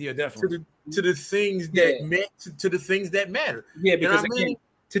time in definitely. to the things that to the things that matter. Yeah, because again,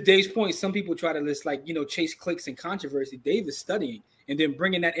 to Dave's point, some people try to just chase clicks and controversy. Dave is studying and then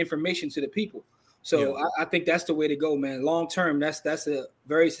bringing that information to the people. So I think that's the way to go, man. Long term, that's a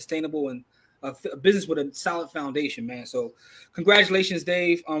very sustainable and a business with a solid foundation, man. So congratulations,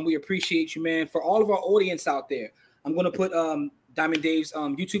 Dave. We appreciate you, man. For all of our audience out there, I'm going to put Diamond Dave's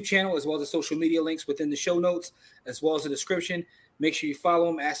YouTube channel, as well as the social media links within the show notes, as well as the description. Make sure you follow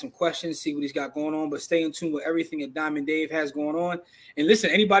him, ask him questions, see what he's got going on, but stay in tune with everything that Diamond Dave has going on. And listen,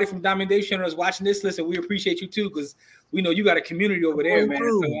 anybody from Diamond Dave channel is watching this, listen, we appreciate you too, because we know you got a community over there, man.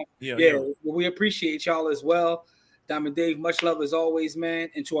 So, well, we appreciate y'all as well. Diamond Dave, much love as always, man.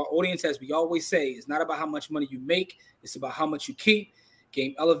 And to our audience, as we always say, it's not about how much money you make, it's about how much you keep.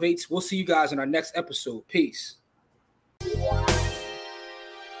 Game elevates. We'll see you guys in our next episode. Peace.